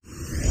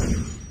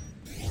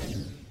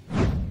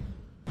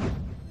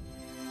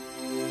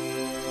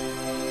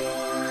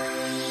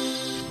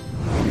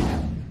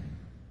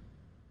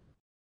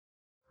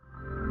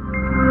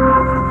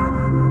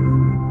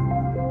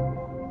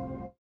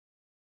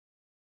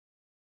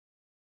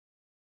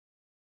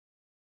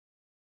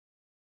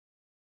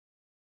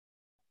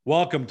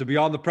Welcome to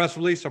Beyond the Press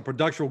Release, a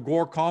production of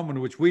Agoracom,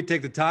 in which we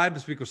take the time to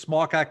speak with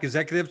small cap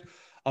executives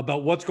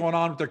about what's going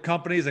on with their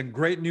companies and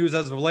great news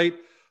as of late.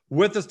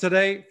 With us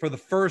today for the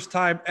first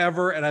time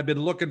ever, and I've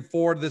been looking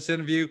forward to this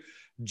interview,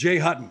 Jay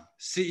Hutton,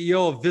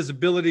 CEO of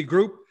Visibility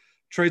Group,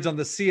 trades on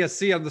the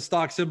CSC on the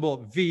stock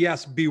symbol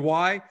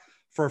VSBY.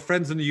 For our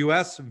friends in the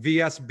US,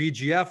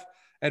 VSBGF,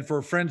 and for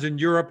our friends in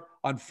Europe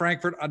on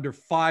Frankfurt under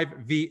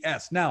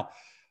 5VS. Now,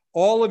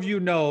 all of you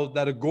know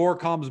that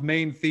Agoracom's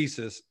main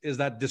thesis is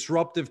that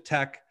disruptive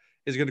tech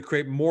is going to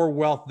create more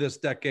wealth this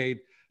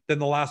decade than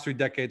the last 3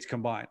 decades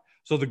combined.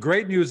 So the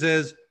great news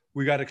is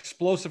we got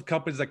explosive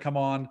companies that come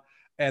on,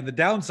 and the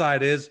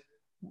downside is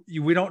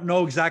we don't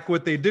know exactly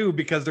what they do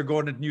because they're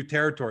going into new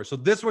territory. So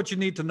this is what you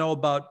need to know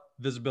about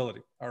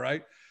Visibility, all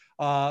right?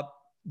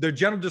 Their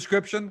general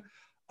description: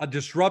 a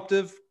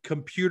disruptive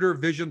computer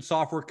vision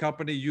software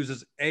company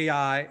uses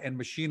AI and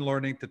machine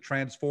learning to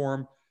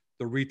transform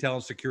the retail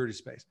and security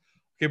space.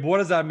 Okay, but what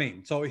does that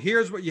mean? So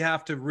here's what you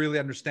have to really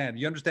understand.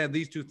 You understand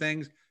these 2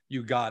 things,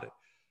 you got it.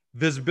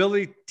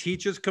 Visibility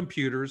teaches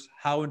computers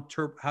how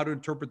to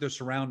interpret their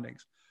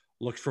surroundings,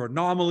 looks for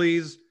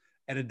anomalies,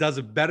 and it does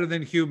it better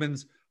than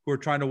humans who are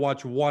trying to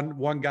watch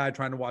one guy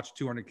trying to watch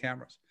 200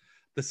 cameras.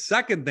 The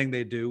second thing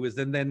they do is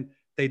then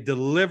they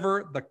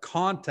deliver the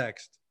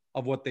context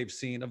of what they've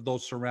seen of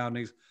those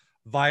surroundings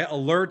via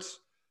alerts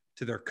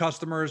to their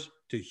customers,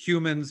 to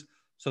humans,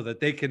 so that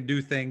they can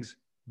do things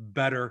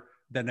better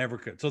than ever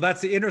could. So that's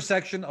the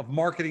intersection of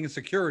marketing and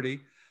security,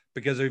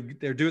 because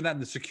they're doing that in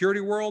the security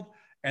world,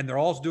 and they're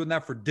also doing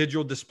that for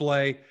digital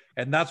display.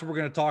 And that's what we're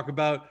going to talk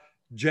about.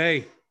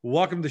 Jay,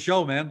 welcome to the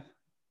show, man.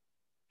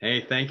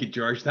 Hey, thank you,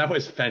 George. That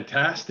was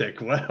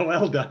fantastic.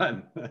 Well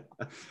done.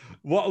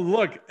 Well,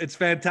 look, it's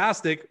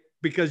fantastic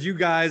because you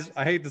guys,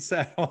 I hate to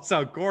say it, I'll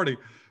sound corny,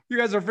 you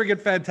guys are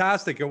freaking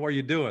fantastic at what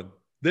you're doing.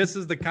 This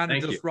is the kind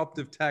of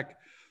disruptive tech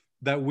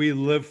that we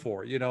live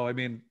for. You know, I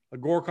mean,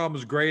 Agoracom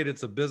is great.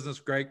 It's a business,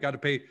 great.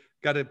 Got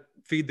to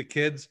feed the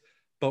kids.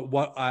 But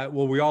what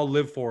we all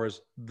live for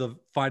is the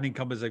finding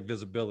companies like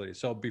Visibility.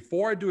 So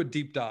before I do a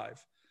deep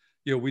dive,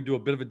 we do a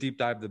bit of a deep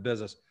dive of the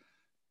business.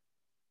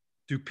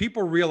 Do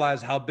people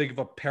realize how big of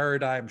a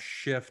paradigm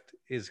shift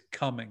is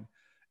coming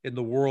in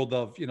the world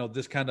of,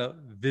 this kind of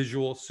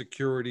visual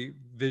security,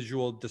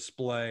 visual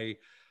display?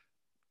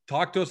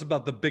 Talk to us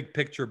about the big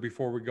picture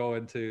before we go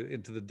into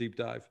the deep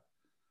dive.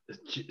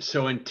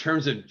 So in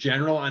terms of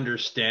general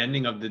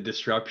understanding of the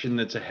disruption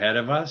that's ahead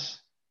of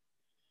us,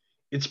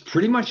 it's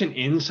pretty much an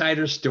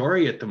insider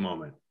story at the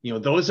moment.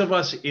 Those of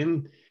us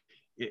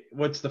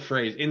what's the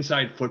phrase,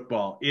 inside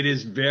football, it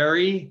is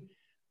very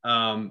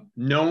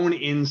known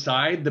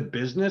inside the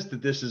business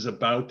that this is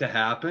about to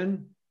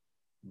happen.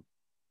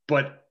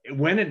 But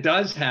when it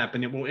does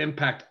happen, it will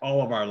impact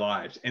all of our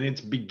lives. And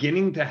it's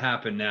beginning to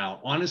happen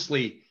now.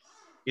 Honestly,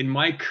 in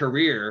my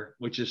career,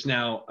 which is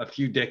now a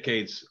few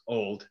decades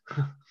old,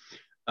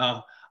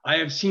 I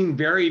have seen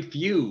very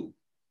few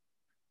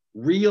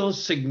real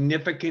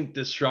significant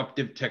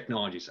disruptive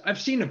technologies. I've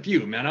seen a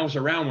few, man. I was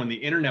around when the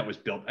internet was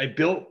built. I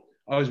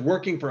was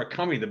working for a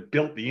company that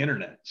built the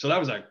internet. So that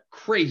was a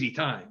crazy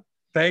time.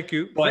 Thank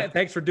you. But,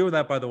 thanks for doing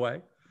that, by the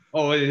way.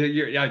 Oh,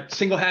 yeah,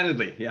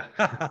 single-handedly. Yeah.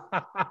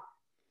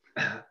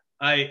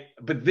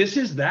 But this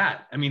is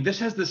that. I mean, this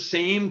has the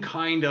same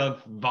kind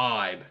of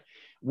vibe.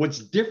 What's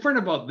different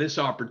about this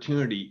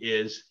opportunity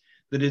is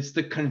that it's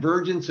the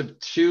convergence of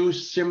 2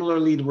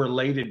 similarly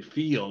related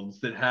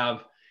fields that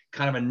have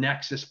kind of a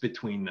nexus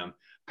between them,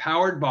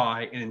 powered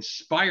by and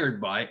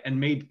inspired by and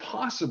made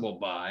possible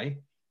by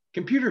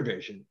computer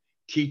vision,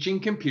 teaching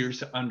computers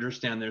to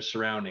understand their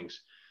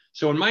surroundings.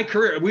 So in my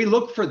career, we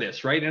look for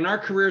this, right? In our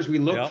careers, we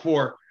look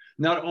for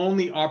not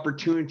only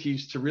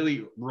opportunities to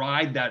really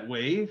ride that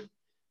wave,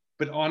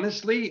 but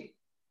honestly,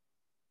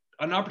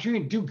 an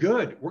opportunity to do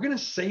good. We're going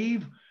to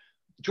save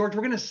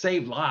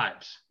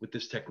lives with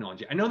this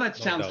technology. I know that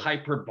sounds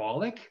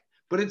hyperbolic,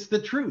 but it's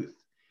the truth.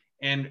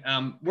 And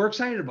we're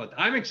excited about that.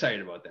 I'm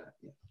excited about that.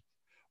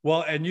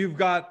 Well, and you've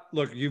got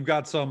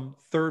some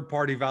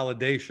third-party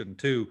validation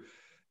too,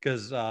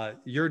 because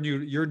you're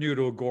new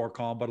to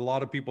Agoracom, but a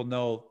lot of people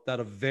know that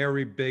a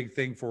very big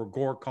thing for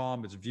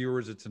Agoracom, its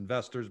viewers, its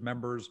investors,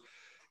 members,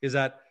 is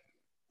that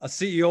a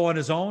CEO on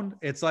his own,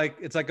 it's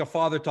like a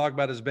father talking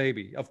about his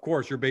baby. Of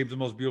course, your baby's the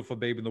most beautiful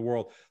baby in the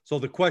world. So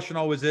the question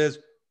always is,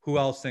 who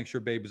else thinks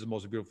your baby is the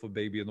most beautiful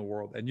baby in the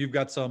world? And you've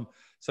got some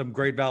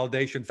great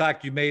validation. In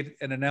fact, you made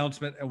an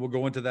announcement, and we'll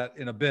go into that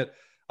in a bit,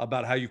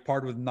 about how you've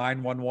partnered with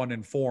 911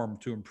 Inform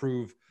to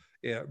improve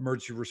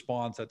emergency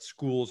response at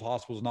schools,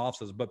 hospitals, and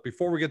offices. But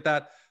before we get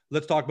that,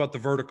 let's talk about the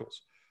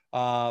verticals.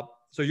 So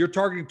you're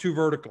targeting 2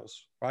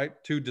 verticals, right?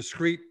 2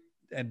 discrete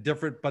and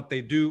different, but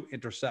they do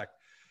intersect.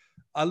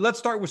 Let's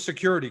start with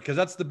security, because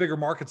that's the bigger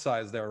market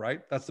size there,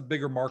 right? That's the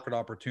bigger market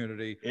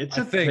opportunity. It's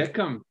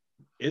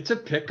a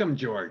pick'em,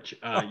 George.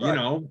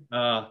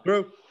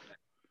 True.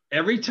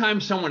 Every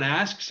time someone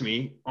asks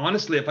me,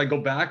 honestly, if I go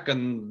back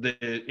on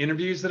the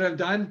interviews that I've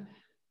done,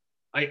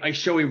 I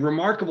show a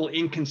remarkable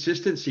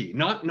inconsistency.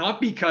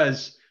 Not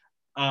because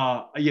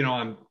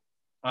I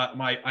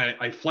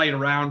flight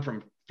around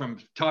from from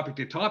topic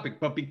to topic,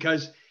 but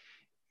because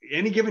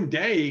any given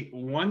day,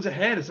 one's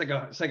ahead. It's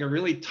like a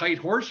really tight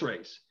horse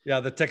race.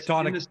 Yeah, the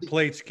tectonic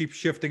plates keep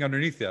shifting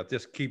underneath you.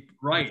 Just keep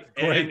right.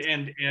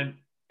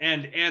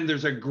 And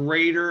there's a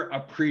greater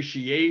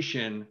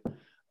appreciation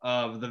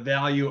of the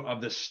value of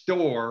the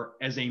store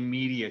as a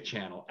media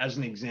channel, as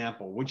an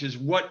example, which is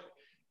what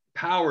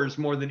powers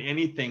more than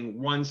anything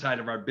one side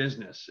of our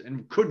business,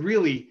 and could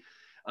really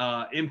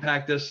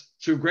impact us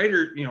to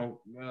greater,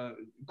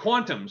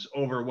 quantums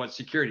over what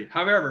security.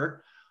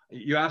 However,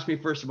 you asked me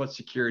first about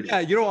security.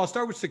 Yeah, I'll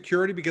start with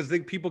security because I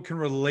think people can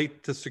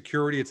relate to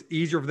security. It's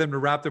easier for them to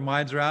wrap their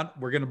minds around.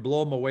 We're going to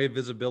blow them away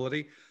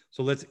visibility.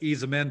 So let's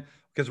ease them in.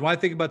 Because when I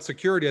think about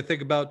security, I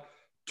think about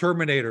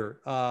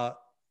Terminator.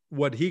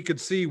 What he could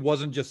see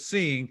wasn't just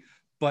seeing,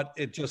 but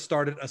it just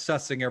started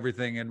assessing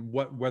everything and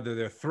whether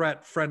they're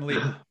threat friendly.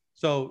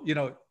 So,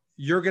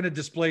 you're going to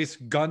displace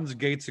guns,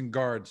 gates, and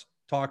guards.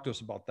 Talk to us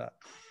about that.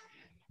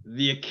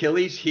 The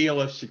Achilles heel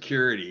of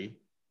security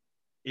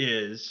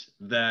is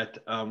that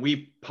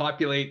we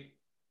populate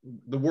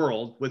the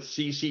world with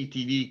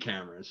CCTV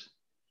cameras,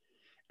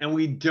 and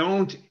we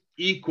don't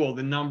equal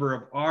the number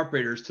of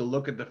operators to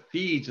look at the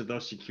feeds of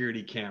those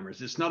security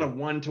cameras. It's not a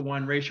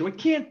one-to-one ratio. It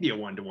can't be a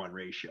one-to-one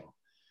ratio.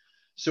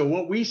 So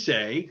what we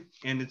say,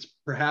 and it's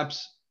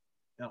perhaps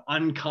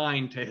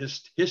unkind to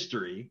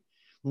history,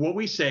 what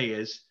we say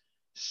is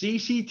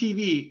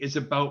CCTV is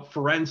about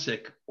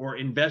forensic or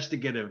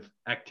investigative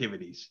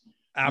activities.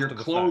 You're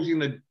closing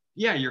the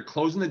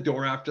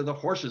door after the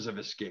horses have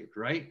escaped,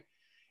 right?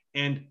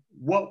 And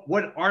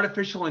what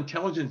artificial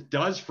intelligence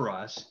does for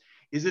us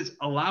is it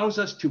allows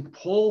us to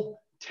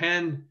pull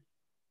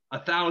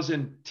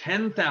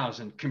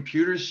 10,000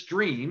 computer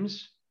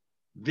streams,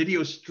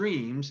 video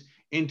streams,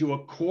 into a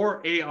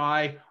core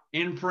AI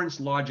inference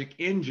logic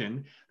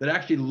engine that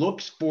actually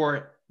looks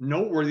for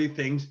noteworthy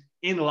things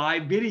in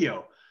live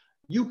video.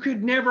 You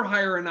could never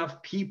hire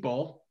enough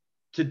people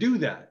to do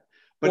that.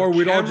 But or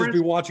we'd all just be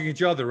watching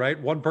each other, right?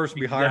 One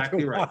person be hired.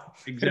 Exactly right.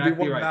 Exactly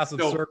one right.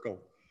 Massive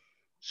circle.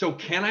 So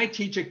can I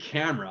teach a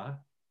camera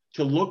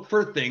to look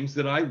for things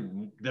that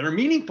are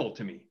meaningful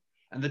to me?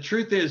 And the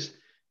truth is,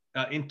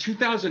 in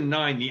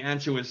 2009, the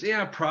answer was,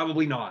 yeah,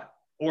 probably not.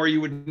 Or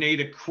you would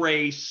need a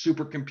Cray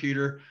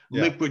supercomputer,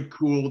 liquid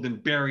cooled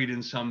and buried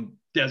in some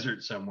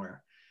desert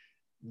somewhere.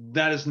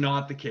 That is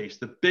not the case.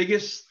 The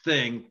biggest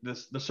thing,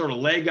 the sort of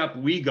leg up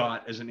we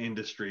got as an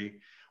industry,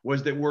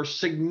 was that we're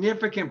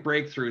significant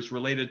breakthroughs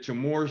related to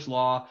Moore's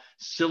law,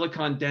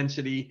 silicon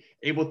density,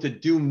 able to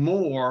do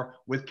more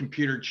with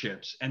computer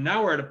chips. And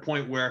now we're at a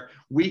point where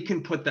we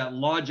can put that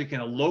logic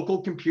in a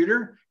local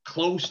computer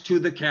close to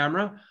the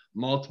camera,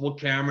 multiple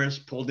cameras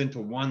pulled into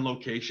one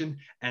location.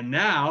 And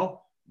now,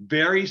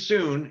 very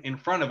soon in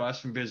front of us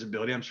from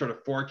visibility, I'm sort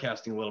of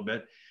forecasting a little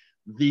bit,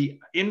 the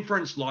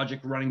inference logic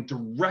running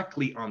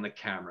directly on the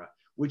camera,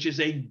 which is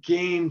a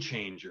game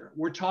changer.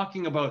 We're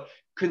talking about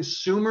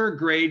consumer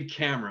grade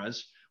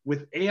cameras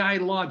with AI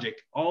logic.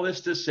 All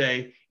this to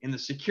say, in the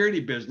security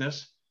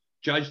business,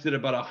 judged at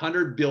about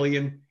 100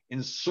 billion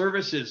in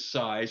services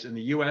size in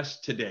the US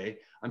today.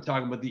 I'm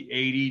talking about the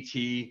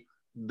ADT,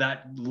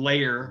 that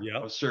layer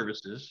of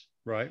services,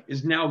 right,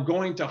 is now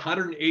going to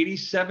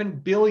 187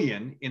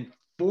 billion in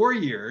 4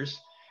 years.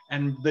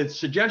 And the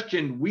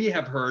suggestion we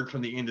have heard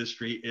from the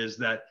industry is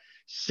that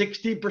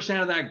 60%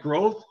 of that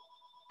growth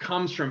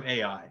comes from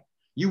AI.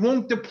 You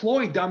won't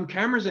deploy dumb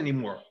cameras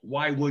anymore.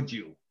 Why would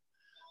you?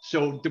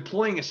 So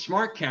deploying a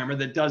smart camera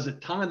that does a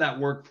ton of that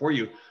work for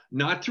you,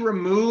 not to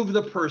remove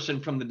the person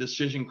from the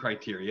decision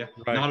criteria,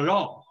 not at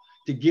all,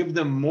 to give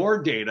them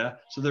more data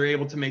so they're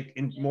able to make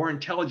more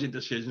intelligent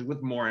decisions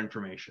with more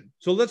information.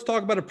 So let's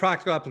talk about a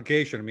practical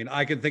application. I mean,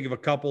 I can think of a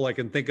couple. I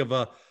can think of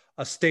a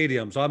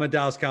stadium. So I'm a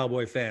Dallas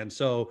Cowboy fan.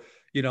 So,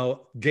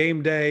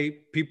 game day,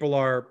 people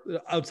are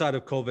outside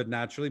of COVID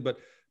naturally, but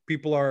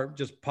people are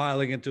just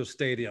piling into a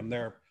stadium.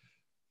 They're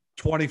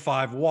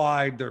 25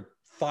 wide, they're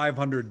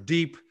 500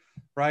 deep,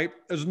 right?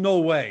 There's no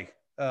way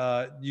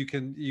you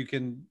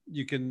can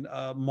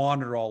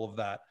monitor all of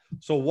that.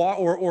 So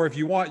or if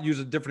you want, use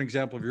a different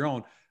example of your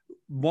own.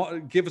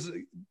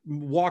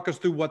 Walk us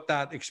through what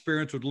that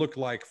experience would look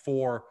like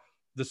for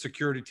the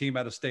security team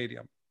at a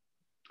stadium.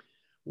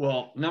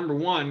 Well, number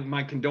one,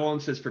 my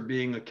condolences for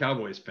being a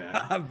Cowboys fan.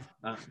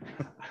 I'm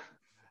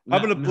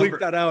going to bleep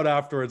that out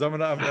afterwards. I'm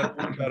going to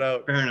bleep that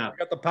out. Fair enough. You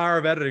got the power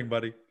of editing,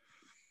 buddy.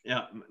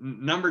 Yeah.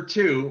 Number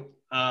two,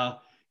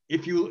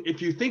 if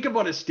you think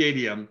about a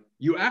stadium,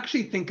 you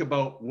actually think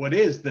about what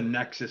is the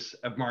nexus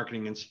of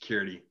marketing and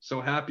security.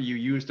 So happy you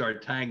used our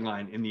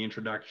tagline in the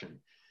introduction.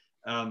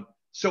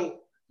 So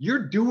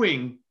you're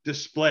doing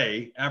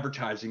display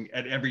advertising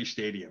at every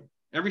stadium.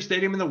 Every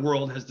stadium in the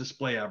world has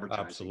display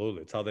advertising.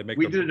 Absolutely. It's how they make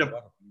we did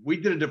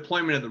a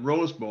deployment at the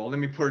Rose Bowl. Let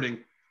me put it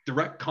in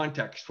direct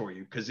context for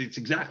you, because it's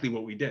exactly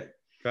what we did.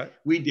 Okay.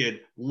 We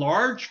did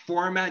large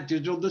format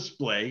digital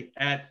display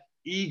at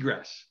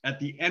egress,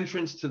 at the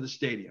entrance to the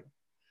stadium.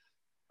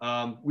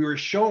 We were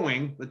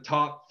showing the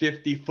top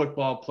 50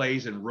 football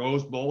plays in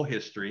Rose Bowl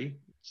history,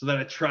 so that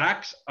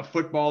attracts a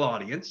football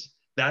audience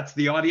that's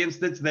the audience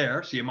that's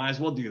there. So you might as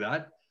well do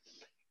that.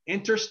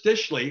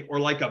 Interstitially,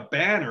 or like a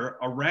banner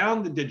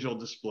around the digital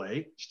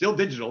display, still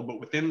digital, but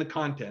within the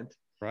content,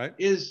 right,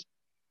 is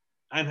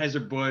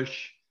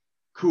Anheuser-Busch,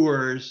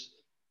 Coors,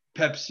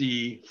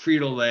 Pepsi,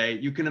 Frito-Lay.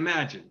 You can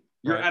imagine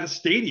you're right. at a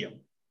stadium.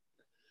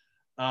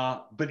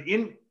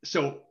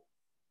 So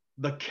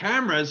the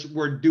cameras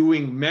were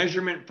doing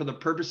measurement for the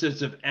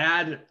purposes of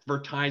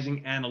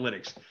advertising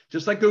analytics,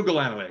 just like Google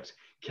Analytics,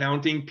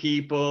 counting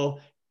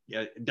people,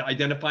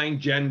 identifying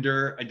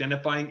gender,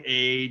 identifying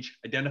age,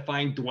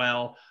 identifying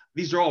dwell.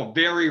 These are all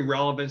very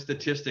relevant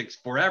statistics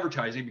for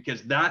advertising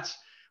because that's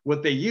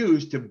what they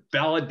use to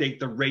validate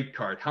the rate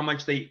card, how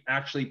much they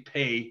actually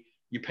pay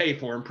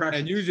for impressions.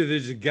 And usually they're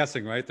just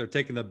guessing, right? They're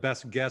taking the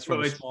best guess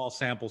from a small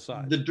sample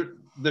size.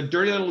 The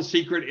dirty little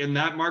secret in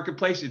that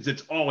marketplace is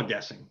it's all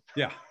guessing.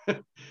 Yeah.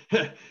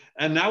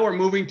 And now we're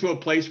moving to a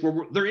place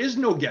where there is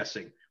no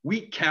guessing.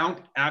 We count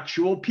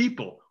actual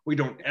people. We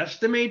don't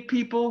estimate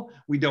people.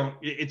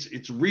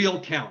 It's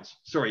real counts.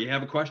 Sorry, you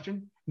have a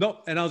question? No,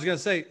 and I was going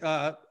to say,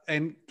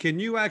 and can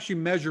you actually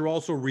measure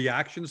also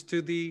reactions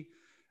to the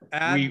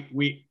ad?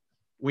 We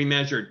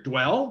measure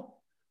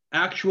dwell,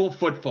 actual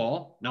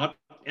footfall, not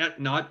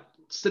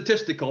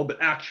statistical, but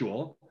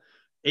actual,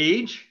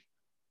 age,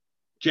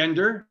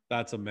 gender.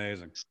 That's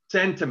amazing.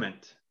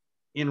 Sentiment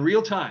in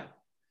real time.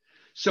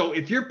 So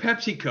if you're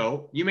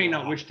PepsiCo, you may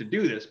not wish to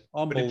do this,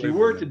 but if you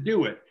were to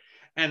do it,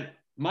 and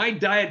my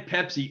Diet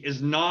Pepsi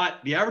is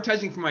not, the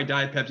advertising for my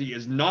Diet Pepsi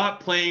is not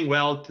playing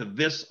well to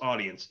this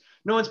audience.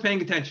 No one's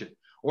paying attention,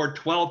 or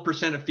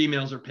 12% of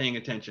females are paying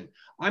attention.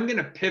 I'm going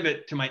to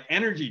pivot to my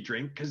energy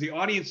drink because the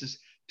audience is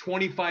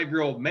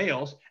 25-year-old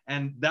males,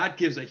 and that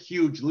gives a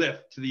huge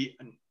lift to the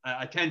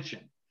attention.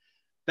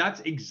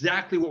 That's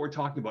exactly what we're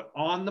talking about,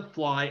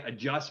 on-the-fly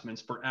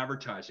adjustments for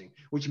advertising,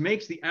 which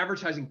makes the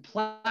advertising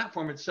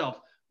platform itself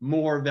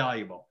more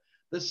valuable.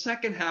 The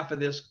second half of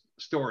this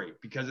story,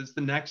 because it's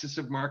the nexus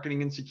of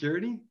marketing and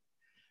security,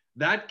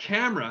 that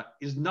camera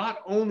is not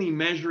only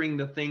measuring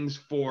the things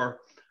for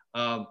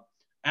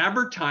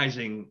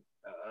advertising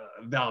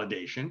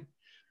validation,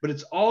 but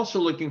it's also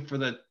looking for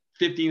the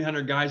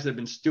 1,500 guys that have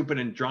been stupid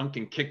and drunk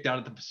and kicked out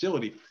of the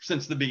facility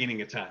since the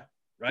beginning of time,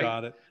 right?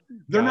 Got it.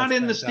 They're not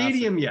in the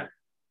stadium yet.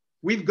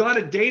 We've got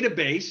a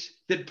database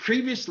that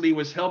previously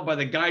was held by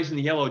the guys in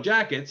the yellow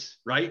jackets,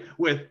 right?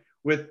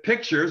 With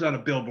pictures on a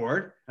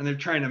billboard, and they're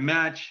trying to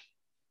match.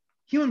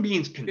 Human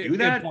beings can do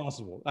that.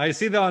 Impossible. I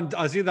see that on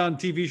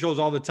TV shows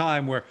all the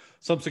time where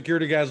some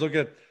security guys look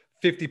at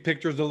 50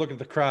 pictures, they look at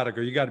the crowd and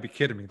go, "You got to be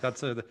kidding me.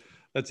 That's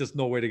just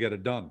no way to get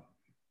it done."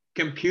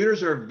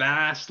 Computers are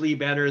vastly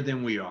better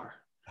than we are.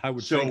 I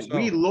would say so.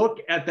 We look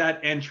at that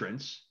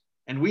entrance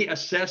and we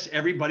assess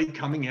everybody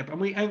coming up,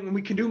 and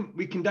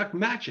we conduct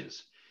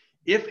matches.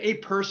 If a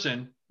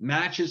person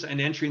matches an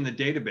entry in the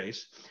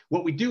database,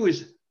 what we do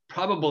is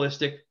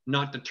probabilistic,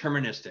 not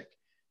deterministic.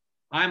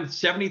 I'm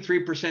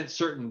 73%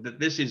 certain that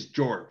this is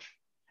George.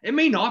 It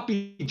may not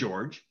be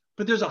George,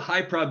 but there's a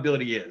high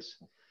probability is.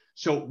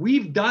 So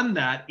we've done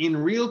that in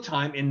real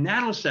time in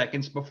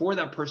nanoseconds before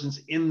that person's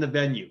in the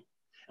venue.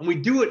 And we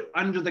do it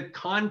under the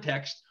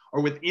context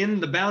or within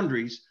the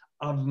boundaries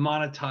of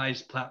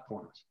monetized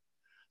platforms.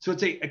 So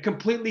it's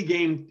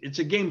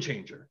a game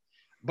changer.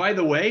 By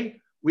the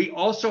way, we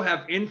also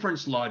have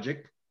inference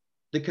logic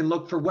that can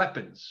look for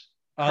weapons.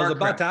 I was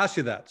about to ask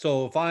you that.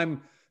 So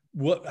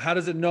how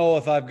does it know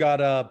if I've got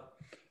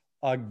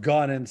a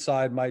gun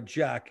inside my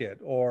jacket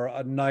or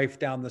a knife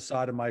down the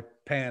side of my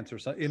pants or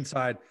something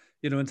inside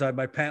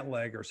my pant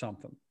leg or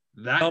something?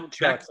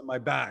 Thumbchucks in my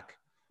back.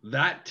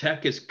 That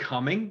tech is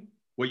coming,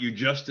 what you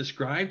just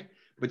described,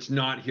 but it's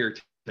not here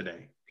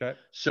today. Okay.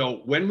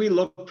 So when we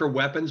look for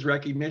weapons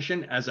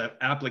recognition as an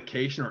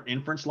application or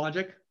inference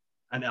logic,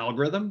 an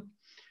algorithm,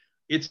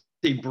 it's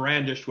a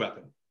brandished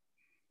weapon.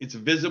 It's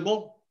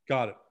visible.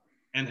 Got it.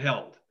 And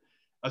held.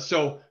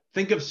 So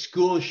think of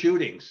school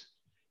shootings.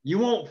 You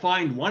won't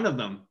find one of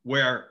them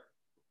where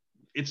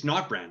it's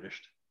not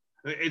brandished.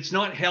 It's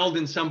not held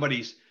in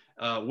somebody's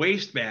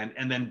waistband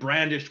and then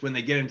brandished when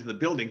they get into the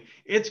building.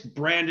 It's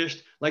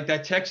brandished like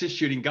that Texas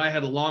shooting. Guy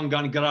had a long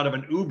gun, got out of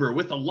an Uber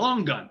with a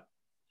long gun.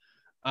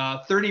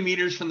 30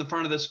 meters from the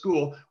front of the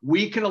school.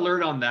 We can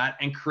alert on that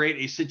and create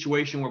a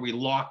situation where we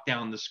lock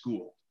down the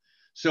school.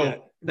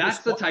 So that's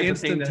the type of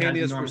thing that has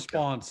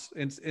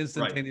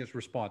instantaneous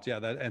response. Yeah,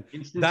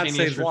 that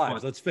saves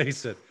lives. Let's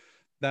face it.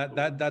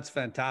 That's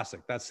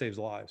fantastic. That saves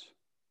lives.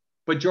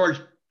 But George,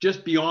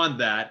 just beyond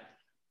that,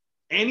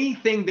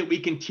 anything that we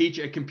can teach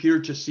a computer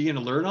to see and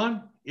alert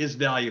on is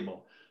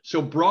valuable.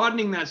 So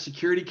broadening that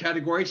security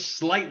category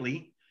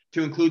slightly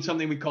to include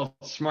something we call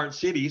smart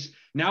cities.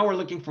 Now we're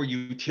looking for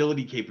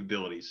utility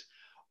capabilities.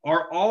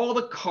 Are all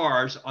the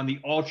cars on the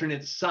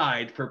alternate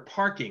side for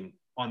parking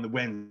on the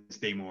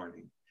Wednesday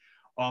morning?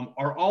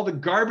 Are all the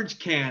garbage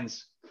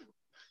cans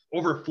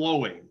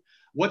overflowing?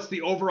 What's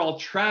the overall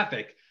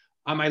traffic?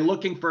 Am I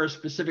looking for a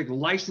specific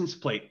license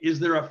plate? Is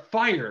there a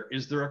fire?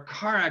 Is there a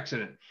car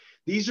accident?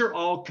 These are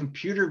all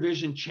computer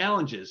vision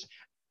challenges.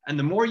 And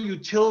the more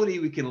utility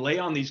we can lay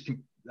on these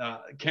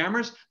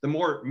cameras, the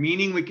more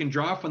meaning we can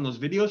draw from those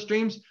video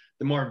streams,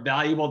 the more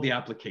valuable the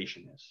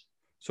application is.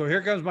 So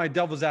here comes my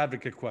devil's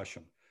advocate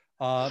question.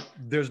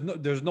 There's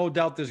no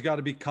doubt there's got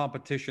to be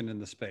competition in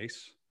the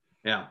space.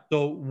 Yeah.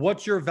 So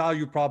what's your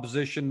value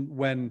proposition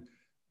when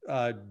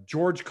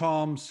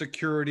GeorgeCom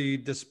security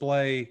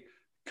display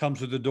comes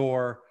to the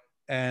door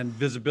and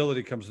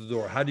visibility comes to the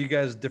door? How do you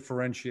guys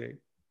differentiate?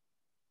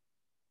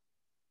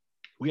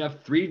 We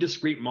have 3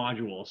 discrete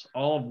modules,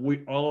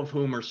 all of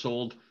whom are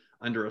sold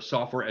under a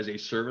software as a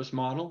service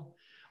model.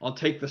 I'll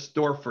take the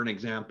store for an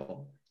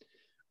example.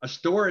 A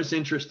store is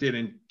interested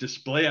in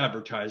display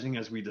advertising,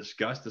 as we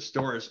discussed. The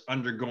store is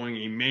undergoing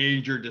a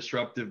major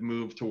disruptive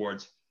move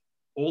towards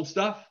old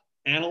stuff,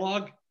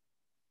 analog,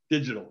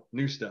 digital,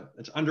 new stuff.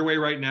 It's underway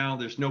right now.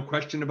 There's no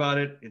question about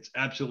it. It's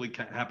absolutely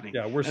happening.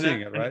 Yeah, we're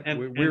seeing it, right?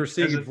 We were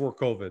seeing it before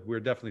COVID. We're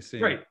definitely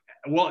seeing it. Right.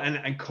 Well,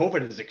 and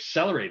COVID has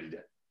accelerated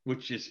it,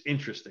 which is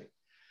interesting.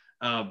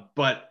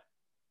 But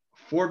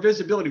for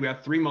visibility, we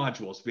have 3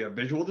 modules. We have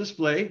visual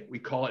display. We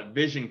call it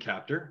Vision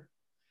Captor.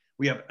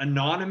 We have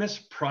anonymous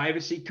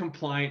privacy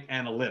compliant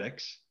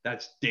analytics.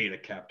 That's Data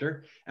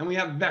Captor. And we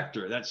have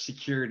Vector. That's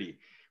security.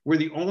 We're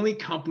the only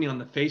company on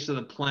the face of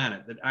the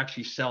planet that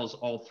actually sells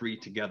all 3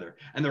 together.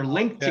 And they're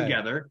linked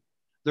together.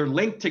 They're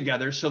linked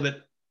together so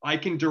that I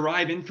can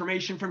derive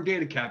information from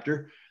Data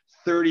Captor,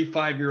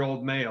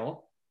 35-year-old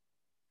male,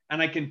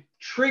 and I can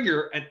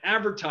trigger an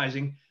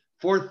advertising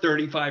for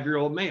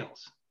 35-year-old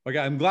males. Okay,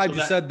 I'm glad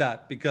you said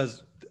that,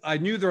 because I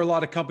knew there are a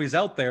lot of companies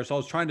out there, so I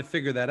was trying to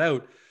figure that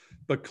out.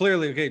 But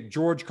clearly, okay,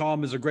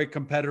 GeorgeCom is a great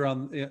competitor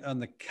on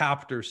the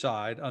captor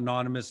side,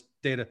 anonymous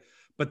data,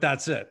 but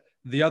that's it.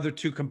 The other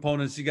 2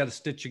 components you got to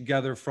stitch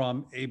together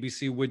from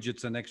ABC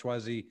widgets and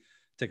XYZ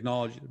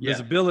technology. Yeah.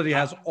 Visibility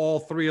has all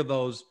 3 of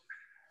those.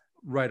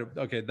 Right.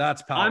 Okay,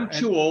 that's power. I'm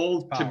too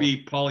old to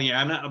be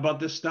Pollyanna about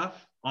this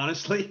stuff,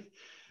 honestly,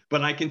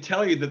 but I can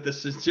tell you that the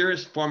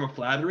sincerest form of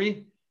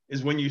flattery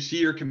is when you see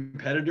your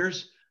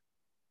competitors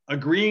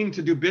agreeing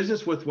to do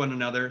business with one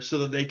another so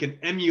that they can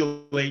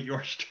emulate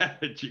your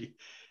strategy.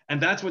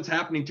 And that's what's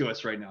happening to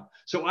us right now.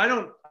 So I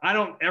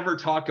don't ever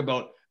talk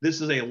about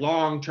this is a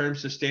long-term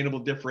sustainable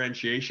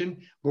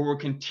differentiation, but we're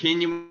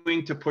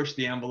continuing to push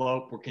the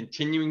envelope. We're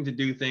continuing to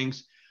do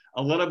things,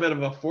 a little bit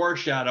of a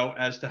foreshadow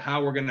as to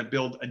how we're going to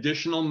build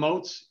additional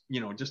moats,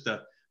 just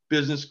a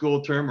business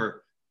school term,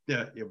 or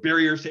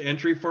barriers to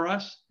entry for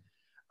us.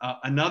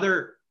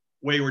 Another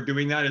way we're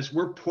doing that is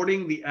we're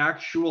putting the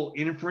actual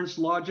inference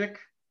logic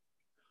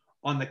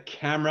on the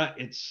camera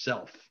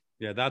itself.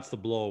 Yeah, that's the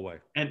blow away.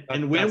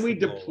 And when we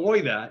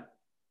deploy that,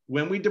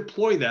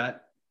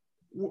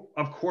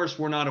 of course,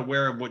 we're not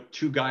aware of what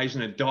 2 guys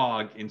and a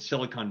dog in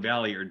Silicon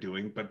Valley are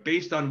doing, but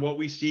based on what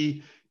we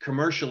see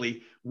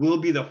commercially, we'll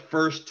be the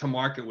first to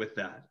market with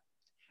that.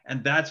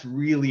 And that's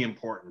really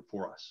important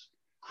for us.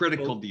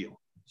 Critical deal.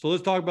 So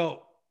let's talk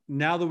about,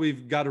 now that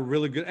we've got a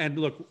really good, and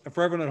look,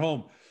 for everyone at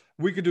home,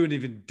 we could do an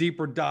even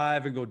deeper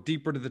dive and go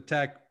deeper to the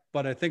tech,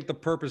 but I think the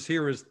purpose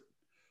here is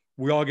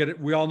we all get it.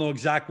 We all know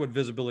exactly what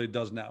visibility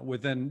does now.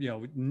 Within,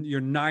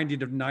 you're 90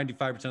 to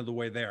 95% of the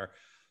way there.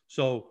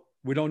 So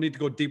we don't need to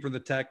go deeper in the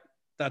tech.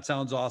 That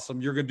sounds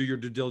awesome. You're going to do your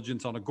due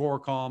diligence on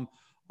Agoracom,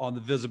 on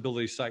the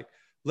visibility site.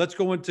 Let's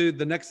go into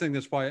the next thing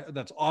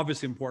that's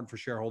obviously important for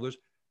shareholders.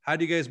 How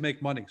do you guys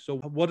make money? So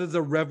what does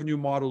the revenue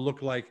model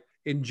look like?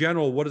 In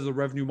general, what does the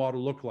revenue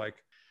model look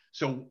like?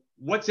 So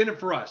what's in it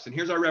for us? And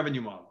here's our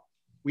revenue model.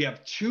 We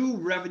have 2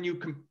 revenue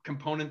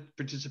component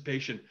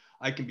participation.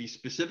 I can be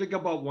specific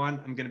about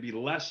one. I'm going to be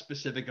less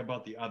specific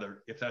about the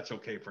other, if that's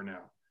okay for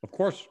now. Of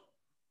course.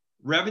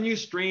 Revenue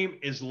stream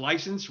is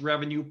license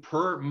revenue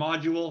per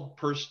module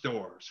per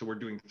store. So we're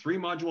doing 3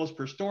 modules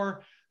per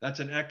store. That's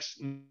an X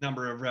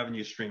number of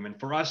revenue stream. And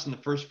for us in the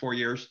first 4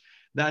 years,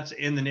 that's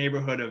in the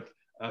neighborhood of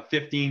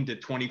 $15 to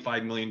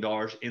 $25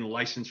 million in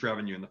license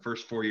revenue in the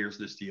first 4 years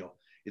of this deal.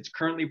 It's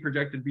currently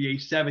projected to be a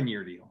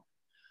 7-year deal.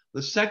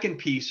 The second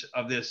piece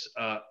of this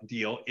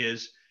deal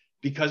is,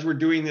 because we're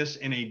doing this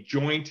in a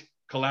joint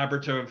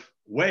collaborative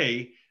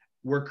way,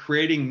 we're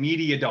creating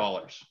media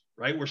dollars,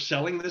 right? We're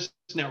selling this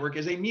network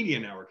as a media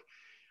network.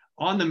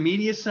 On the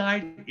media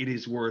side, it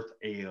is worth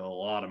a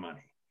lot of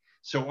money.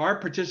 So our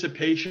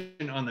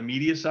participation on the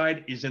media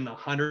side is in the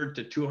 $100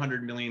 to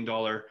 $200 million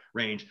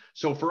range.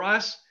 So for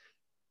us,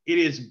 it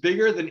is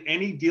bigger than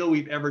any deal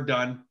we've ever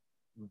done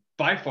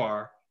by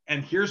far.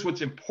 And here's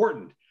what's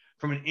important.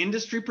 From an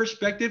industry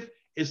perspective,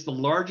 it's the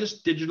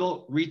largest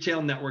digital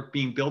retail network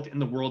being built in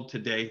the world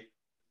today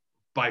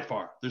by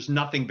far. There's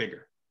nothing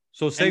bigger.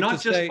 So safe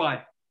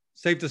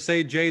to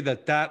say, Jay,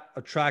 that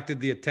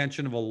attracted the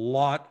attention of a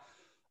lot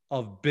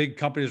of big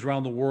companies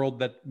around the world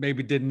that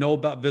maybe didn't know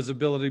about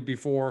visibility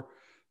before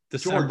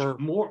December.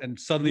 George, and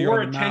suddenly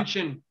more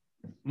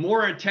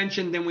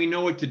attention than we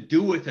know what to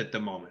do with at the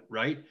moment,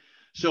 right?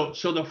 So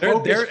the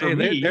focus for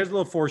me, there's a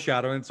little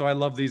foreshadowing. So I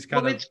love these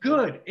kind of. It's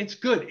good. It's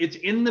good. It's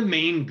in the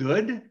main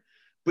good,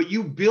 but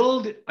you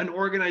build an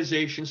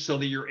organization so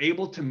that you're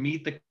able to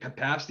meet the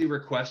capacity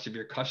requests of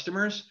your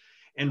customers.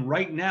 And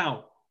right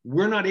now,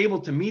 we're not able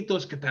to meet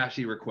those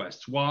capacity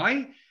requests.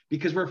 Why?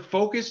 Because we're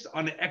focused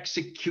on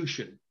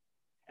execution.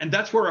 And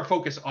that's where our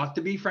focus ought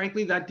to be.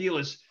 Frankly, that deal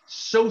is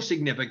so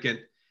significant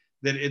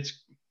that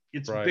it's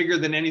right. Bigger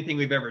than anything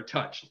we've ever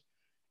touched.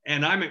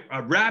 And I'm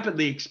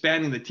rapidly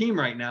expanding the team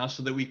right now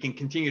so that we can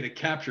continue to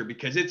capture,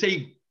 because it's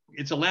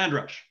a land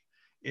rush.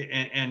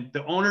 And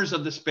the owners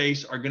of the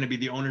space are going to be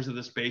the owners of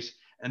the space.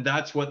 And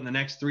that's what in the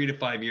next 3 to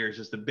 5 years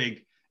is the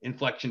big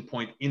inflection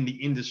point in the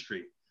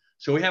industry.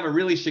 So we have a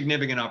really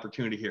significant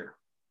opportunity here.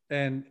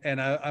 And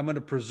I'm going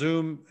to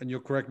presume, and you'll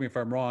correct me if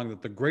I'm wrong,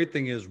 that the great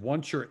thing is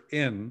once you're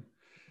in,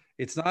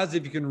 it's not as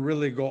if you can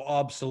really go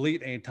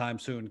obsolete anytime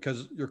soon,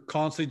 because you're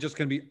constantly just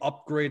going to be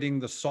upgrading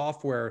the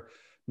software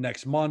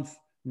next month,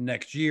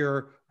 next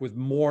year with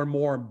more and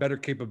more and better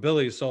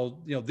capabilities.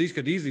 So, these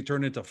could easily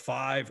turn into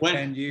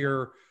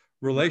 5-10-year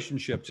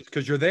relationships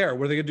because you're there.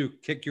 What are they going to do?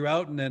 Kick you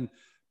out and then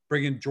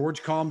bring in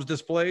George Com's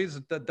displays?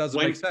 That doesn't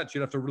make sense.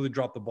 You'd have to really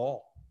drop the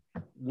ball.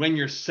 When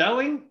you're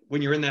selling,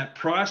 when you're in that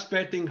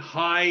prospecting,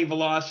 high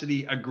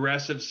velocity,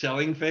 aggressive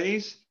selling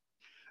phase,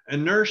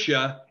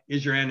 inertia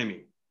is your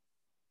enemy.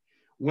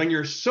 When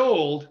you're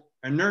sold,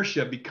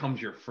 inertia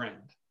becomes your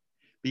friend,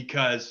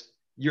 because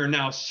you're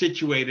now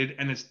situated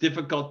and it's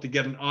difficult to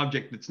get an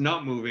object that's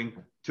not moving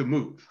to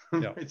move.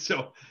 Yeah.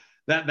 So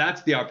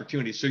that's the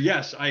opportunity. So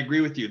yes, I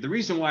agree with you. The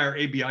reason why our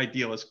ABI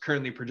deal is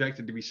currently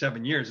projected to be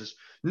 7 years is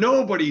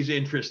nobody's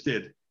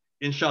interested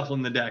in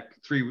shuffling the deck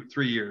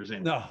three years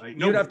in. No, right?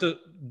 You'd have to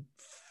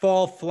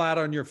fall flat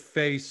on your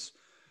face,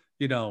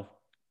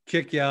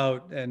 kick you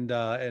out, and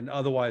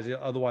otherwise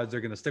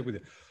they're going to stick with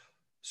you.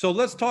 So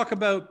let's talk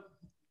about.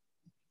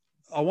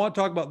 I want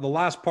to talk about the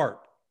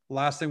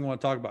last thing we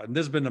want to talk about. And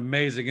this has been an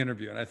amazing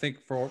interview. And I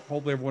think for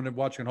hopefully everyone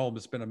watching at home,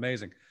 it's been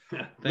amazing.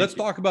 Let's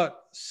talk about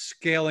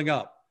scaling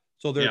up.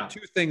 So there are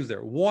two things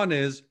there. One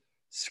is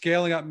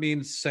scaling up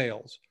means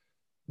sales.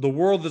 The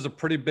world is a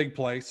pretty big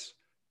place.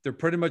 There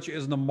pretty much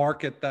isn't a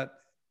market that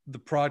the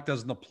product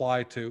doesn't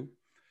apply to.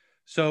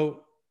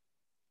 So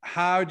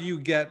how do you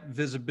get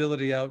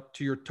visibility out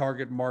to your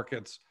target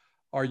markets?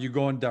 Are you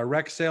going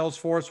direct sales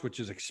force, which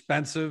is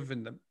expensive?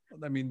 And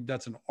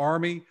that's an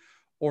army.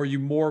 Or are you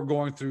more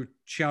going through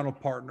channel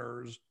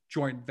partners,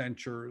 joint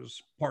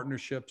ventures,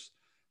 partnerships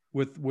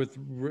with what's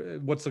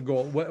the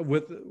goal?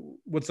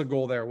 What's the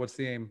goal there? What's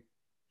the aim?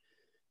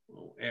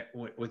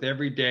 With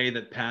every day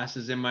that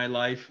passes in my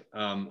life,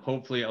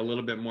 hopefully a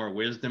little bit more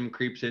wisdom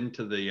creeps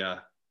into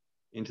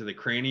the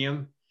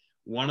cranium.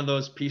 One of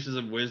those pieces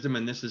of wisdom,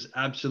 and this is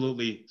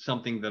absolutely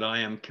something that I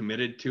am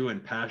committed to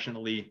and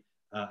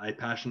I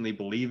passionately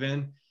believe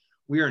in.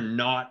 We are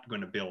not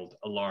going to build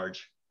a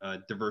large,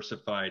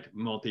 diversified,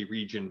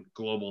 multi-region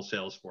global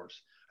sales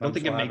force. I don't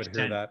think it makes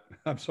sense.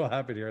 I'm so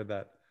happy to hear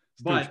that.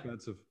 It's too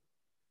expensive.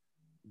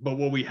 But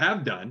what we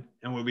have done,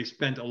 and what we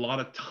spent a lot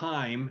of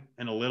time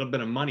and a little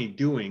bit of money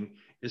doing,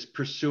 is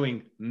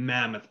pursuing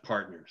mammoth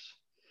partners.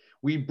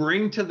 We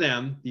bring to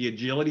them the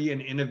agility and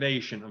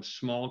innovation of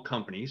small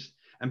companies.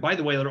 And by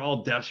the way, they're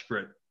all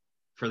desperate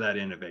for that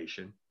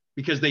innovation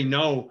because they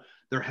know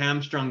they're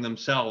hamstrung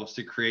themselves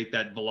to create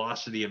that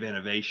velocity of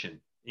innovation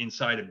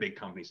inside of big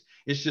companies.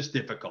 It's just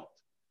difficult.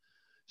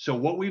 So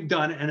what we've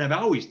done, and have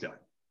always done,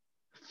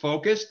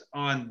 focused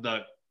on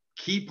the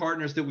key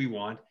partners that we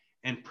want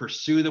and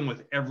pursue them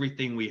with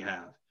everything we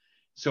have.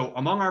 So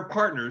among our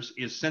partners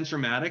is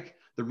Sensormatic,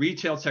 the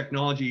retail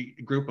technology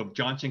group of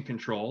Johnson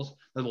Controls.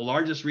 They're the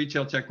largest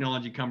retail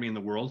technology company in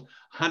the world,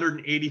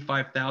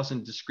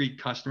 185,000 discrete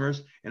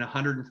customers in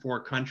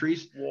 104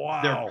 countries.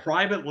 Wow. They're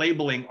private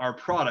labeling our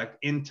product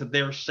into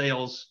their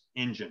sales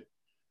engine.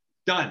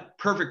 Done.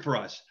 Perfect for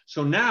us.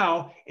 So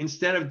now,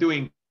 instead of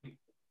doing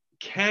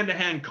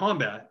hand-to-hand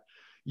combat,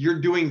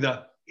 you're doing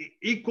the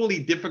equally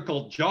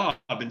difficult job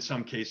in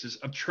some cases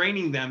of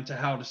training them to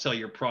how to sell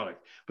your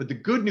product. But the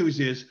good news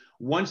is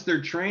once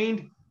they're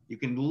trained, you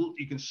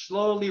can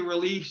slowly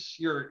release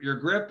your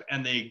grip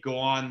and they go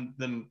on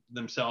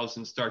themselves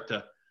and start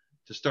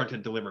to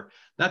deliver.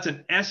 That's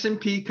an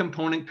S&P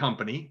component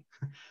company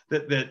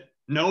that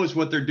knows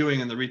what they're doing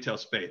in the retail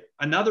space.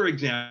 Another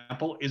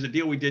example is a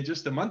deal we did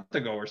just a month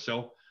ago or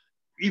so,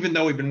 even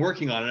though we've been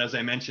working on it, as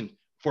I mentioned,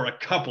 for a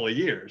couple of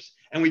years.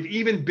 And we've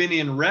even been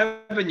in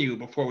revenue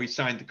before we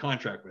signed the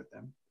contract with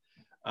them.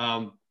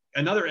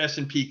 Another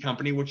S&P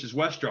company, which is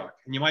WestRock.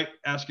 And you might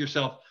ask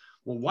yourself,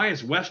 well, why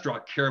does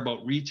WestRock care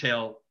about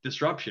retail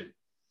disruption?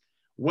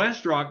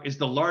 WestRock is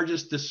the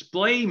largest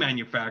display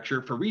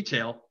manufacturer for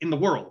retail in the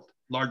world.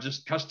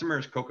 Largest customer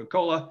is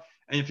Coca-Cola.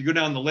 And if you go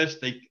down the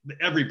list,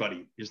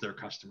 everybody is their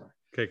customer.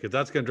 Okay, because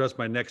that's going to address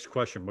my next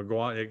question. But go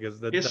on.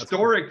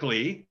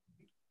 Historically,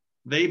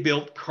 they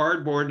built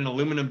cardboard and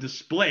aluminum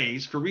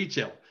displays for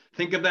retail.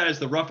 Think of that as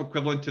the rough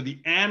equivalent to the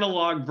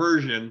analog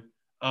version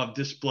of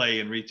display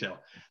in retail.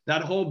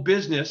 That whole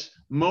business,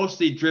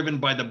 mostly driven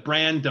by the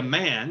brand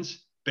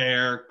demands,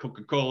 Bear,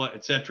 Coca-Cola,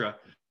 etc.,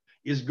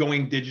 is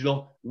going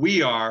digital.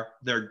 We are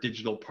their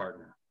digital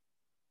partner.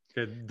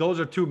 Okay, those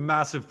are two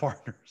massive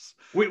partners.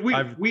 We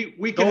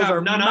can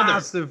have none other.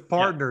 Massive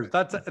partners.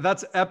 Yeah.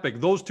 That's epic.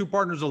 Those two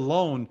partners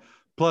alone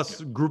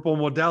plus Grupo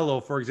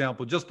Modelo, for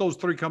example. Just those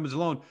three companies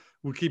alone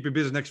will keep you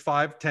busy the next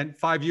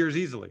 5 years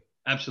easily.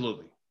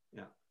 Absolutely.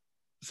 Yeah.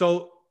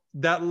 So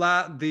that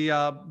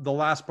the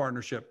last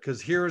partnership,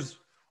 because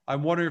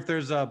I'm wondering if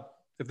there's a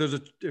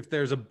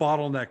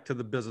bottleneck to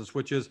the business,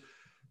 which is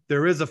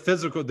there is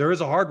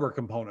a hardware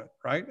component,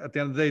 right? At the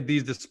end of the day,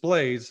 these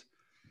displays,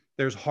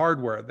 there's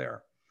hardware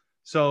there.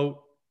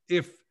 So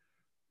if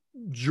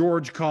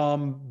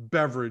Georgecom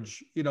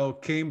Beverage,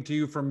 came to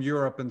you from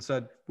Europe and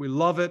said, we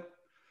love it.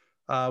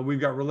 We've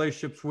got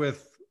relationships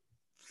with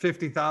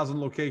 50,000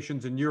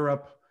 locations in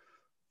Europe.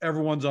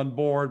 Everyone's on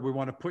board. We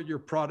want to put your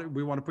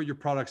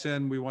products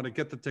in. We want to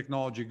get the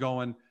technology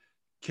going.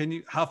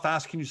 How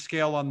fast can you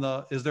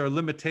scale is there a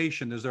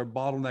limitation? Is there a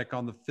bottleneck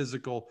on the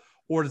physical,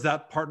 or does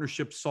that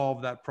partnership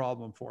solve that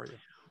problem for you?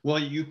 Well,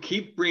 you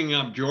keep bringing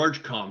up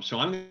Georgecom, so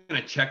I'm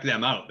going to check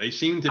them out. They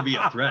seem to be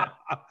a threat.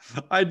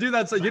 I do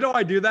that. So,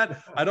 I do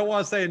that. I don't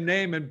want to say a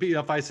name, and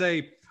if I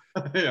say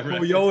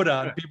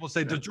Toyota, and people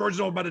say, does George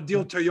know about a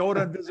deal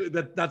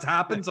Toyota that's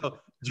happened? So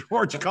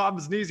Georgecom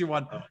is an easy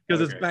one because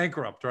it's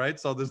bankrupt, right?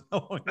 So there's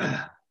no.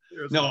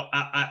 No,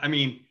 I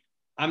mean,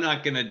 I'm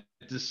not going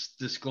to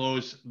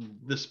disclose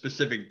the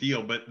specific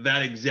deal, but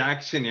that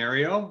exact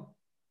scenario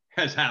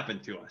has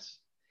happened to us.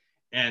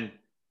 And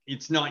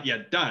it's not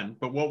yet done,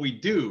 but what we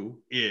do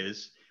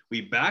is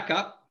we back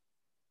up,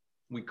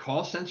 we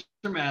call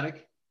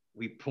Sensormatic,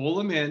 we pull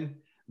them in,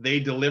 they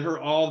deliver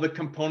all the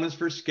components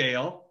for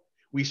scale,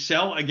 we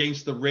sell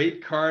against the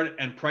rate card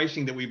and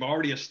pricing that we've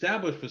already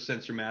established with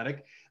Sensormatic,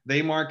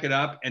 they mark it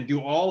up and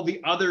do all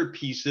the other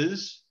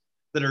pieces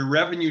that are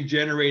revenue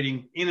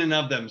generating in and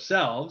of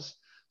themselves.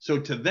 So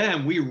to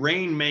them, we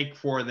rainmake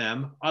for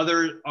them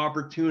other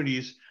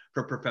opportunities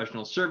for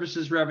professional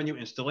services revenue,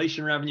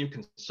 installation revenue,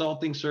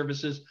 consulting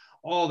services.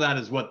 All that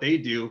is what they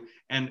do,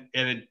 and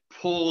it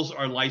pulls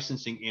our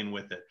licensing in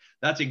with it.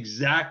 That's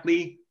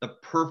exactly the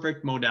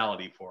perfect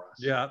modality for us.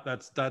 Yeah,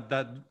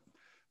 that.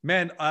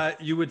 Man,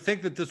 you would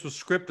think that this was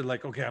scripted.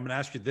 Like, okay, I'm going to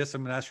ask you this.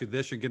 I'm going to ask you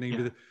this. You're getting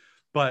into,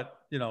 but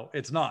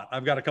it's not.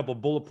 I've got a couple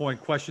of bullet point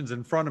questions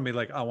in front of me.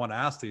 Like, I want to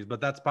ask these, but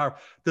that's powerful.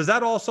 Does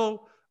that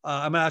also?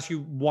 I'm going to ask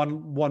you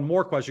one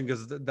more question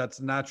because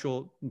that's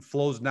natural and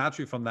flows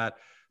naturally from that.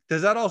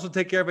 Does that also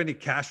take care of any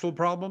cash flow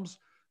problems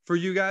for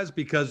you guys?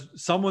 Because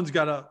someone's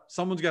got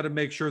to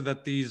make sure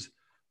that the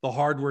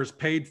hardware is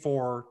paid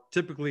for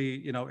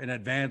typically, in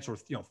advance or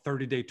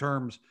 30-day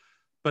terms.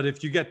 But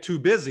if you get too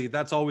busy,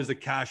 that's always the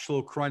cash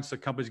flow crunch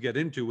that companies get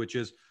into, which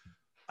is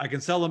I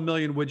can sell 1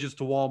 million widgets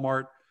to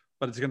Walmart,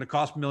 but it's going to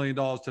cost $1 million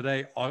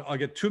today. I'll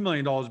get $2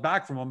 million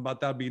back from them,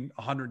 but that'll be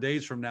 100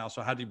 days from now.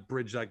 So how do you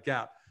bridge that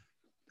gap?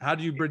 How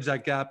do you bridge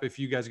that gap if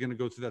you guys are going to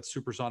go through that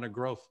supersonic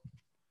growth?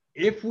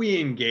 If we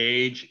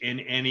engage in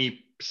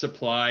any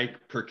supply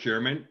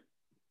procurement,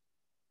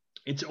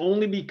 it's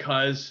only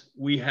because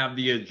we have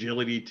the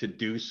agility to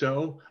do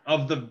so.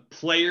 Of the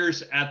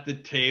players at the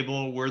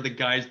table, we're the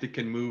guys that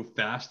can move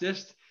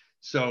fastest.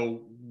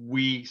 So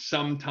we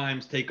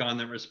sometimes take on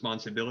that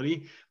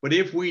responsibility. But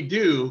if we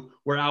do,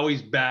 we're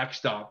always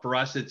backstop. For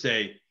us, it's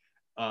a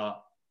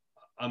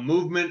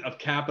movement of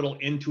capital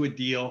into a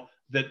deal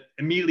that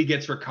immediately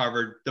gets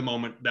recovered the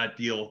moment that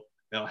deal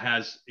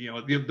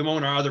the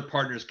moment our other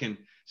partners can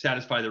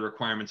satisfy the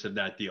requirements of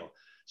that deal.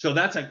 So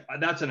that's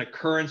an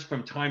occurrence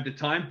from time to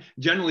time.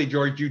 Generally,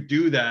 George, you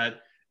do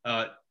that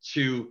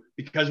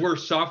because we're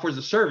software as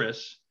a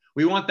service.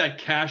 We want that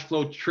cash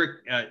flow trick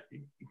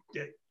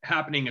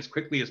happening as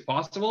quickly as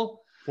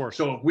possible. Of course.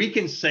 So if we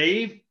can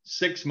save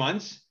 6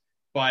 months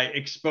by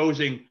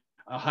exposing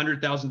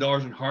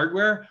 $100,000 in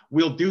hardware,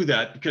 we'll do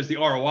that because the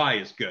ROI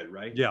is good,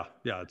 right? Yeah,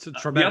 it's a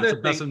tremendous.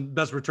 It's the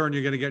best return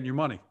you're going to get in your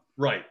money.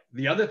 Right.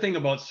 The other thing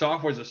about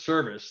software as a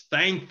service,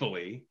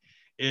 thankfully,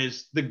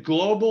 is the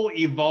global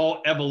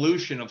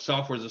evolution of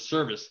software as a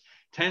service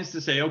tends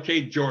to say,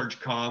 okay,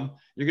 Georgecom,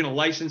 you're going to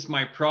license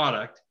my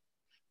product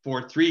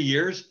for 3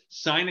 years,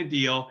 sign a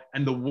deal.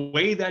 And the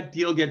way that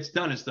deal gets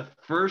done is the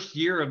first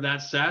year of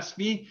that SaaS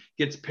fee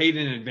gets paid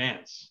in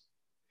advance.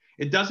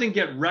 It doesn't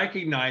get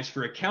recognized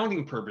for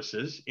accounting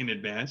purposes in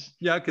advance.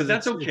 Yeah, because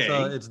that's okay.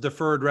 It's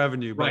deferred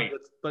revenue. Right.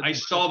 But I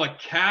solve a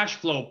cash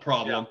flow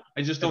problem.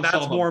 Yeah. I just don't solve.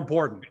 That's more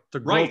important to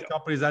growth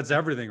companies. That's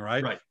everything,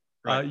 right?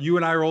 Right. You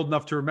and I are old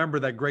enough to remember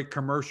that great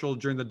commercial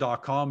during the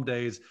 .com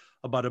days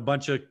about a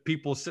bunch of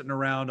people sitting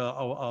around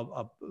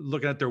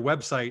looking at their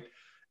website.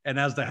 And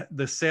as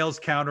the sales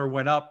counter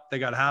went up, they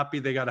got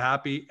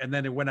happy, and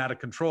then it went out of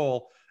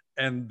control.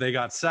 And they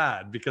got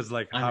sad because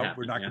we're not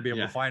going to be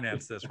able to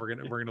finance this. We're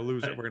gonna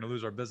lose it. We're gonna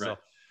lose our business.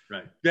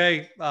 Right.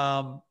 Jay,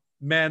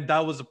 man,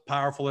 that was a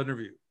powerful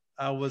interview.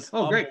 That was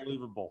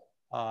unbelievable.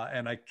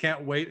 And I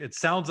can't wait. It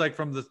sounds like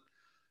from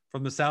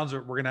the sounds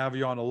of it, we're gonna have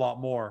you on a lot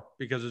more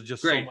because there's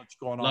just so much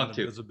going on in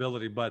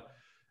visibility. But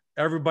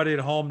everybody at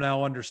home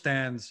now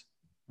understands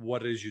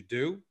what it is you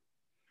do.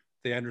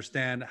 They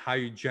understand how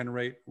you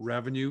generate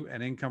revenue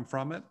and income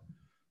from it.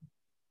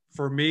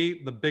 For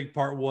me, the big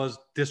part was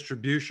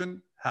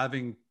distribution.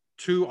 Having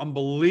 2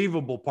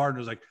 unbelievable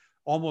partners, like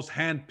almost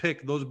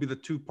handpick. Those would be the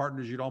 2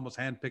 partners you'd almost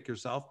handpick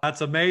yourself.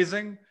 That's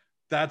amazing.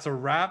 that's a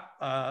wrap.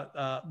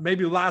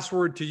 Maybe last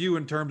word to you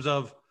in terms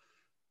of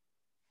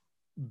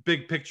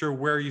big picture,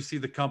 where you see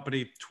the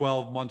company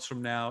 12 months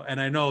from now. And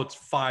I know it's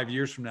 5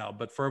 years from now,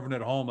 but for everyone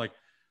at home, like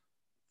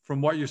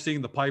from what you're seeing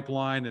in the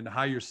pipeline and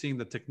how you're seeing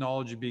the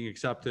technology being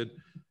accepted,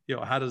 you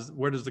know,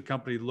 where does the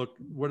company look?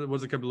 What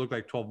does the company look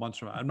like 12 months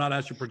from now? I'm not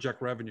asking you to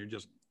project revenue,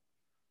 just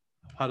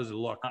how does it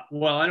look?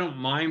 Well, I don't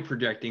mind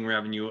projecting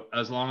revenue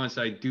as long as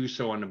I do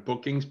so on a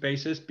bookings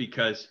basis,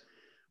 because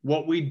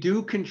what we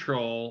do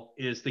control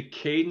is the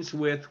cadence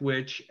with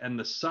which and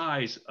the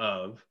size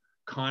of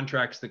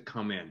contracts that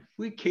come in.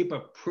 We keep a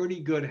pretty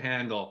good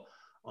handle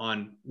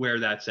on where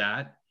that's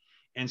at.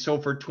 And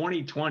so for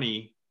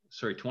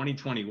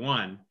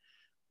 2021,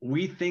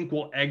 we think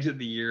we'll exit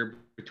the year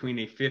between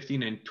a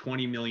 $15 and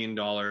 $20 million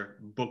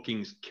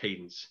bookings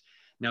cadence.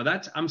 Now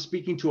I'm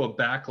speaking to a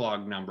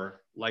backlog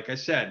number. Like I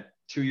said,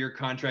 2-year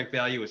contract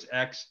value is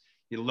X.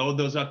 You load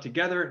those up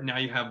together. Now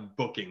you have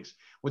bookings.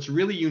 What's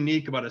really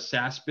unique about a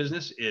SaaS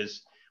business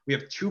is we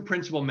have 2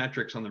 principal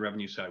metrics on the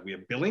revenue side. We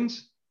have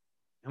billings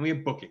and we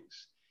have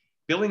bookings.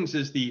 Billings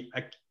is the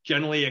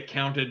generally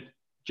accepted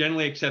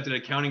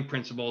accounting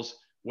principles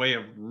way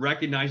of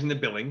recognizing the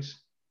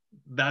billings.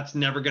 That's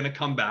never going to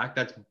come back.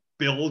 That's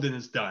billed and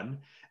it's done.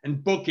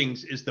 And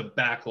bookings is the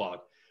backlog.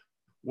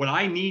 What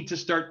I need to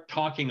start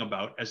talking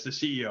about as the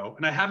CEO,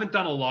 and I haven't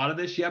done a lot of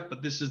this yet,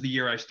 but this is the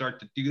year I start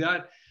to do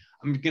that.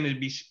 I'm going to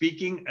be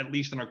speaking, at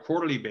least on a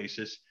quarterly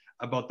basis,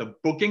 about the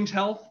bookings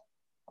health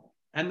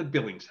and the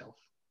billings health,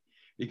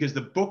 because the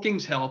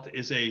bookings health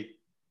is a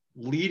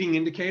leading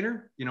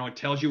indicator. You know, it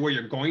tells you where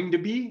you're going to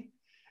be,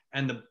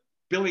 and the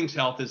billings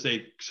health is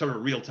a sort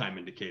of real-time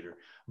indicator.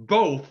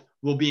 Both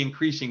will be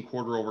increasing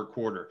quarter over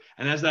quarter.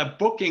 And as that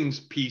bookings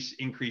piece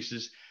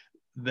increases,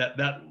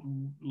 that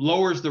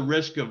lowers the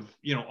risk of,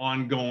 you know,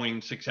 ongoing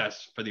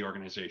success for the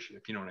organization,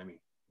 if you know what I mean.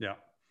 Yeah.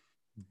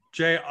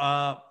 Jay,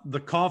 the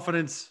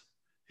confidence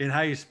in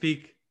how you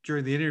speak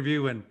during the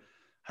interview and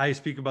how you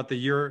speak about the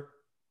year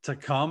to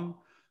come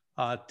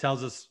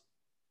tells us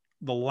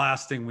the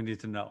last thing we need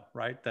to know,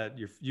 right? That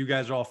you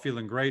guys are all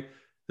feeling great.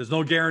 There's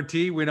no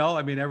guarantee, we know.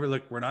 I mean,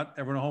 we're not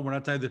everyone at home. We're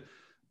not telling you,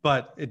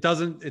 but it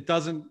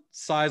doesn't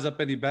size up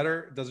any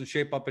better. It doesn't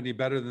shape up any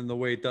better than the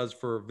way it does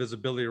for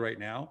visibility right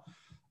now.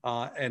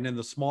 And in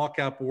the small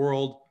cap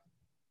world,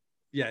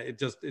 yeah, it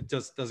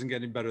just doesn't get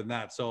any better than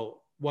that. So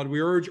what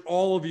we urge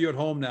all of you at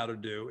home now to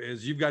do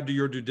is you've got to do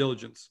your due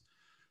diligence.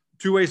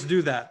 2 ways to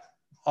do that.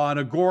 On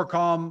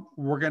Agoracom,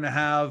 we're going to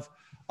have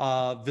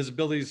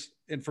Visibility's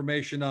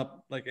information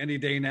up like any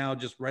day now,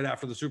 just right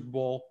after the Super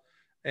Bowl.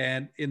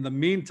 And in the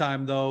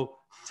meantime, though,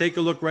 take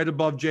a look right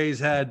above Jay's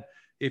head.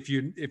 If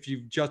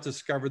you've just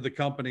discovered the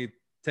company,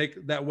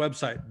 take that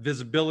website,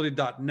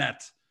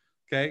 visibility.net.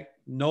 Okay,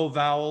 no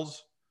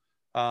vowels.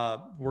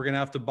 We're gonna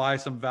have to buy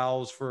some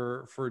vowels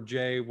for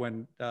Jay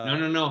when.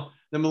 No.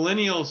 The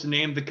millennials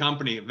named the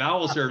company.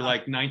 Vowels are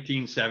like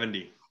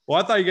 1970.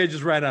 Well, I thought you guys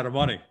just ran out of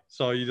money,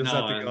 so you just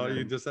have to go.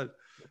 You just said,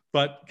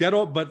 but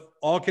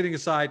all kidding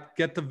aside,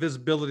 get to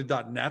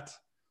visibility.net,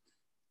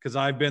 because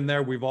I've been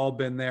there. We've all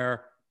been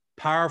there.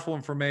 Powerful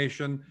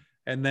information,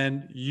 and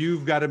then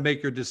you've got to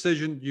make your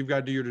decision. You've got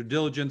to do your due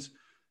diligence.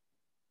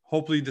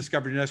 Hopefully, you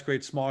discover your next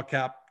great small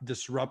cap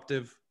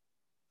disruptive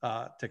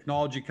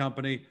technology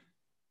company.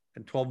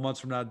 And 12 months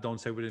from now,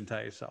 don't say we didn't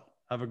tell you so.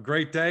 Have a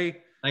great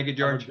day. Thank you,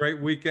 George. Have a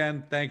great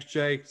weekend. Thanks,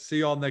 Jay. See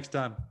you all next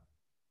time.